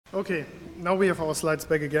Okay, now we have our slides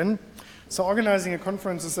back again. So organizing a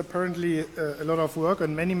conference is apparently a lot of work,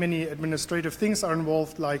 and many administrative things are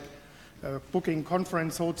involved, like booking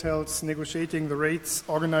conference hotels, negotiating the rates,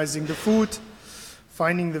 organizing the food,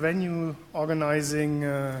 finding the venue,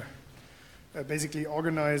 basically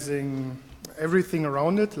organizing everything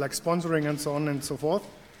around it, like sponsoring and so on and so forth.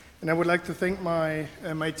 And I would like to thank my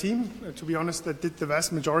team, to be honest, that did the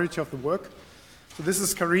vast majority of the work. So this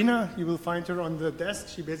is Karina. You will find her on the desk.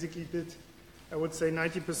 She basically did, I would say,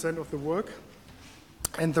 90% of the work,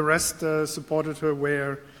 and the rest supported her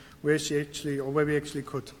where we actually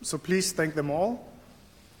could. So please thank them all.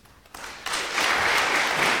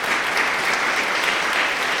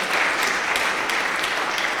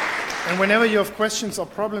 And whenever you have questions or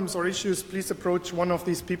problems or issues, please approach one of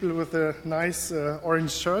these people with the nice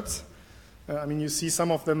orange shirts. You see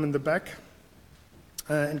some of them in the back,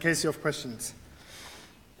 in case you have questions.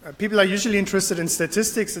 People are usually interested in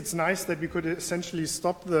statistics. It's nice that we could essentially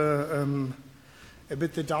stop a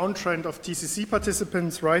bit the downtrend of TCC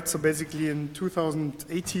participants, right? So basically in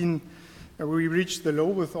 2018, we reached the low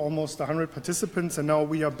with almost 100 participants, and now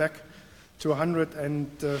we are back to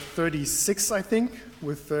 136, I think,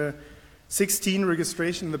 with 16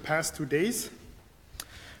 registration in the past 2 days.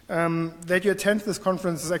 That you attend this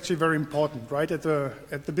conference is actually very important, right? At the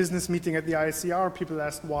business meeting at the ICR, people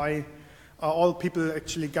asked why are all people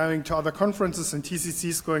actually going to other conferences and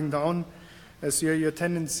TCCs going down. So your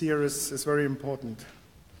attendance here is very important.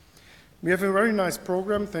 We have a very nice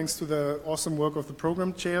program, thanks to the awesome work of the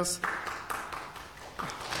program chairs.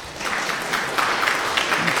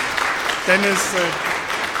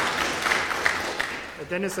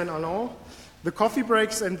 Dennis and Alain. The coffee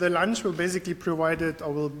breaks and the lunch will basically provided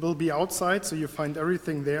or will be outside, so you find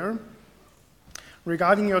everything there.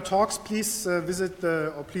 Regarding your talks, please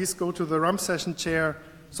please go to the RAM session chair.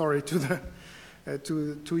 Sorry, to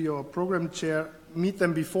your program chair. Meet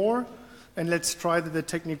them before, and let's try that the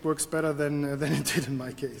technique works better than it did in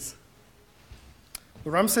my case.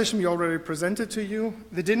 The RAM session we already presented to you.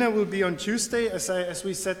 The dinner will be on Tuesday, as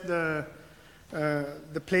we said. The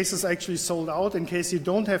place is actually sold out. In case you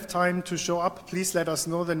don't have time to show up, please let us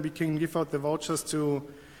know. Then we can give out the vouchers to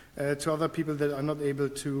other people that are not able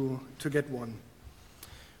to get one.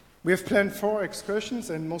 We have planned 4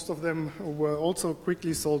 excursions, and most of them were also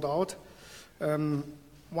quickly sold out.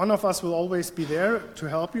 One of us will always be there to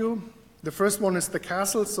help you. The first one is the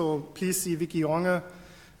castle, so please see Vicky Jonger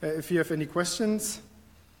if you have any questions.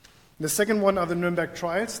 The second one are the Nuremberg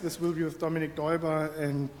trials. This will be with Dominik Deuber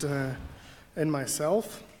and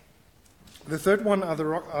myself. The third one are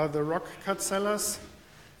the rock cut cellars,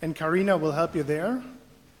 and Karina will help you there.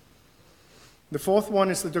 The fourth one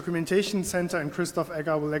is the documentation center, and Christoph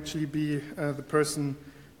Egger will actually be the person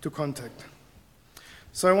to contact.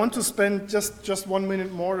 So I want to spend just 1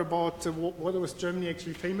 minute more about what was Germany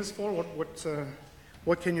actually famous for.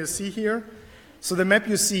 What can you see here? So the map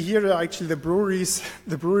you see here are actually the breweries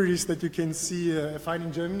that you can see find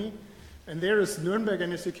in Germany. And there is Nuremberg,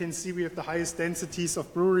 and as you can see, we have the highest densities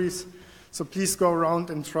of breweries. So please go around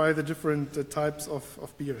and try the different types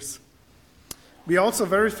of beers. We are also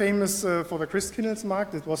very famous for the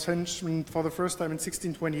Christkindlesmarkt. It was mentioned for the first time in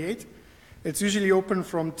 1628. It's usually open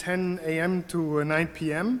from 10 a.m. to 9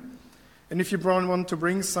 p.m. And if you want to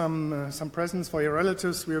bring some presents for your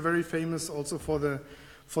relatives, we are very famous also for the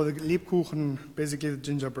Lebkuchen, basically the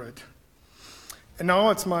gingerbread. And now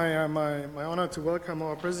it's my honor to welcome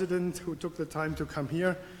our president, who took the time to come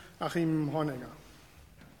here, Achim Hornegger.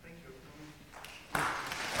 Thank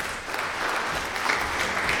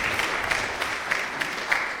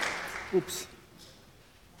you. Oops,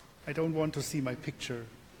 I don't want to see my picture.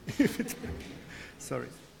 Sorry.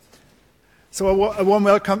 So a warm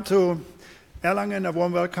welcome to Erlangen, a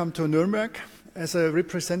warm welcome to Nuremberg. As a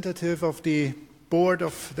representative of the board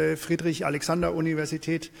of the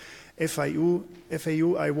Friedrich-Alexander-Universität, FAU,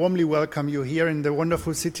 I warmly welcome you here in the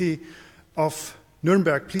wonderful city of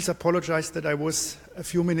Nuremberg. Please apologize that I was a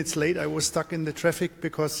few minutes late. I was stuck in the traffic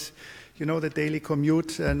because you know the daily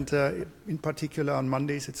commute, and in particular on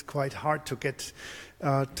Mondays it's quite hard to get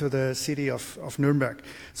to the city of Nuremberg.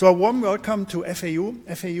 So a warm welcome to FAU.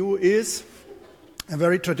 FAU is a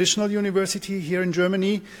very traditional university here in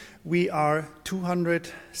Germany. We are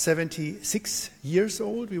 276 years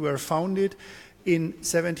old. We were founded in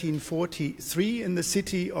 1743 in the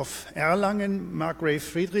city of Erlangen. Margrave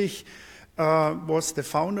Friedrich was the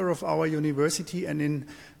founder of our university, and in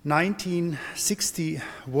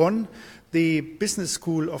 1961 the business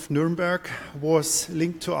school of Nuremberg was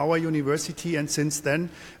linked to our university, and since then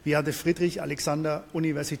we are the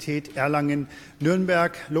Friedrich-Alexander-Universität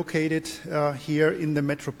Erlangen-Nuremberg, located here in the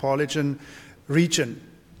metropolitan region.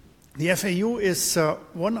 The FAU is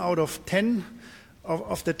one out of 10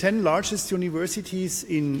 of the 10 largest universities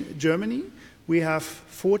in Germany. We have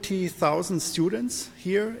 40,000 students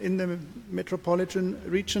here in the metropolitan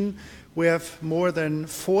region. We have more than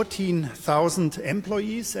 14,000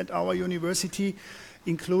 employees at our university,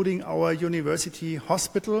 including our university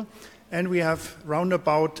hospital, and we have round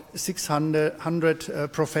about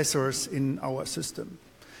 600 professors in our system.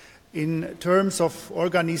 In terms of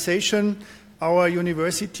organization, our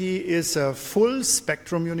university is a full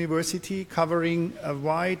spectrum university covering a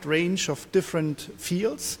wide range of different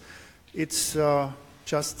fields. It's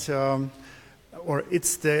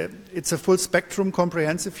it's a full spectrum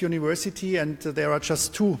comprehensive university, and there are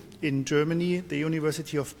just two in Germany, the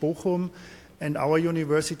University of Bochum and our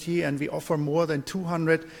university, and we offer more than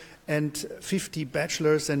 250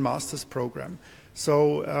 bachelor's and master's program.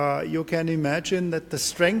 So you can imagine that the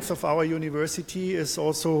strength of our university is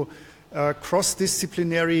also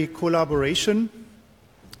cross-disciplinary collaboration,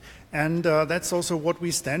 and that's also what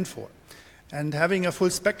we stand for. And having a full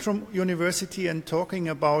spectrum university and talking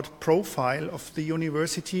about profile of the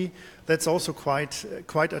university, that's also quite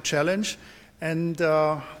a challenge. And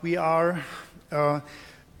we are,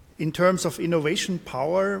 in terms of innovation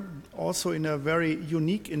power, also in a very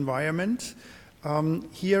unique environment.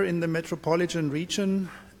 Here in the metropolitan region,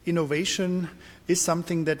 innovation is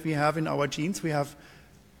something that we have in our genes. We have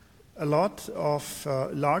a lot of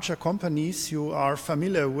larger companies you are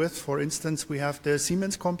familiar with. For instance, we have the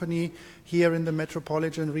Siemens company here in the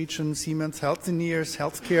metropolitan region, Siemens Healthineers,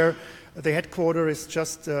 Healthcare. The headquarters is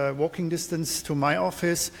just walking distance to my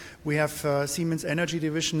office. We have Siemens Energy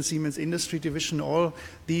Division, Siemens Industry Division. All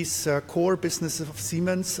these core businesses of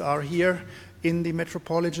Siemens are here in the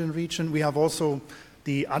metropolitan region. We have also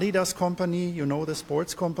the Adidas company, you know, the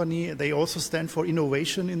sports company. They also stand for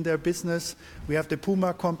innovation in their business. We have the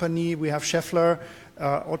Puma company. We have Schaeffler,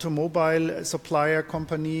 automobile supplier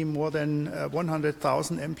company, more than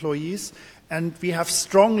 100,000 employees. And we have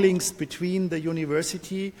strong links between the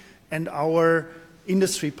university and our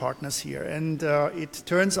industry partners here. And it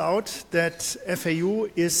turns out that FAU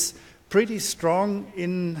is pretty strong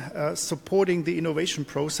in supporting the innovation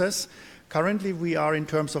process. Currently, we are, in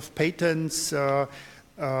terms of patents,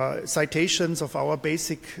 citations of our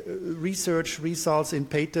basic research results in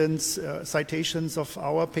patents, citations of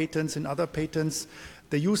our patents in other patents,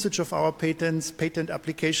 the usage of our patents, patent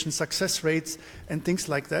application success rates, and things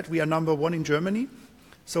like that. We are number one in Germany.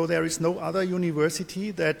 So there is no other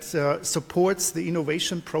university that supports the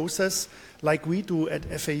innovation process like we do at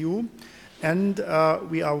FAU. And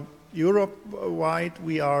we are Europe-wide,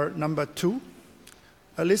 we are number 2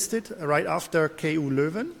 listed, right after KU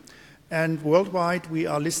Leuven. And worldwide, we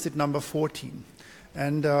are listed number 14.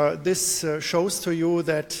 And this shows to you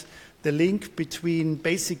that the link between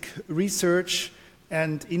basic research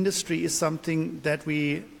and industry is something that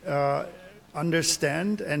we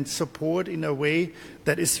understand and support in a way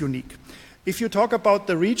that is unique. If you talk about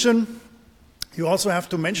the region, you also have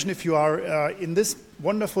to mention, if you are in this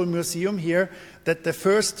wonderful museum here, that the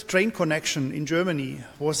first train connection in Germany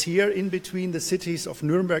was here in between the cities of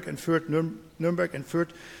Nuremberg and Fürth. Nuremberg and Fürth,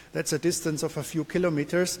 that's a distance of a few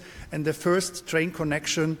kilometers, and the first train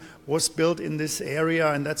connection was built in this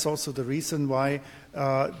area, and that's also the reason why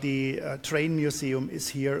the train museum is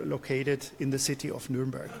here located in the city of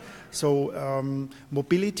Nuremberg. So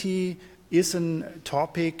mobility is a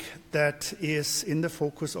topic that is in the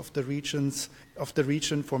focus of the region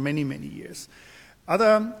for many, many years.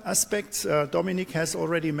 Other aspects, Dominik has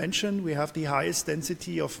already mentioned, we have the highest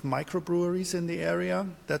density of microbreweries in the area.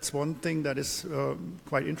 That's one thing that is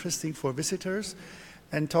quite interesting for visitors.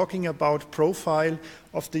 And talking about profile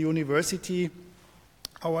of the university,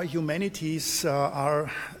 our humanities are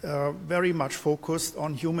very much focused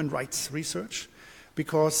on human rights research,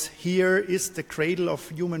 because here is the cradle of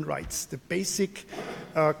human rights. The basic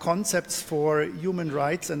concepts for human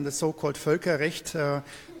rights and the so-called Völkerrecht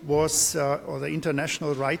was, or the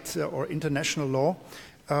international right or international law,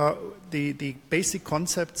 the basic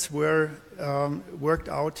concepts were worked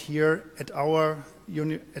out here at our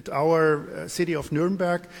city of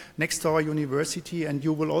Nuremberg, next to our university, and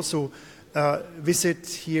you will also visit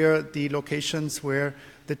here the locations where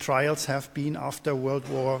the trials have been after World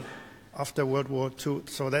War II.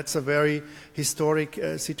 So that's a very historic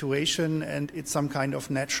situation, and it's some kind of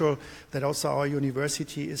natural that also our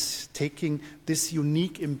university is taking this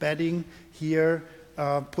unique embedding here,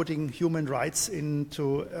 putting human rights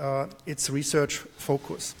into its research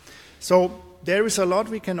focus. So there is a lot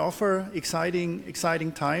we can offer,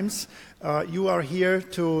 exciting times. You are here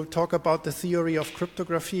to talk about the theory of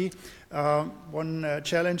cryptography, one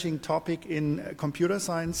challenging topic in computer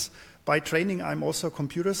science, By training, I'm also a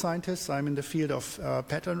computer scientist. I'm in the field of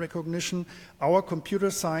pattern recognition. Our computer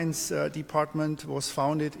science department was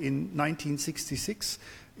founded in 1966.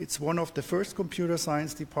 It's one of the first computer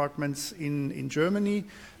science departments in Germany,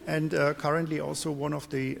 and currently also one of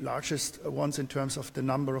the largest ones in terms of the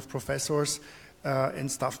number of professors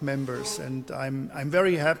and staff members. And I'm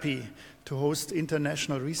very happy to host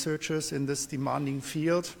international researchers in this demanding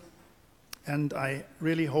field. And I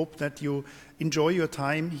really hope that you enjoy your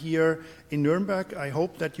time here in Nuremberg. I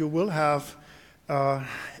hope that you will have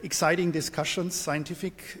exciting discussions,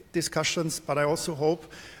 scientific discussions, but I also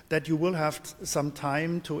hope that you will have some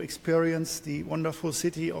time to experience the wonderful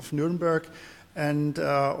city of Nuremberg and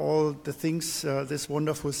all the things this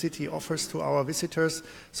wonderful city offers to our visitors.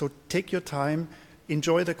 So take your time,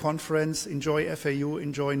 enjoy the conference, enjoy FAU,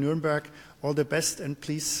 enjoy Nuremberg. All the best, and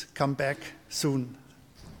please come back soon.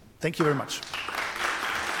 Thank you very much.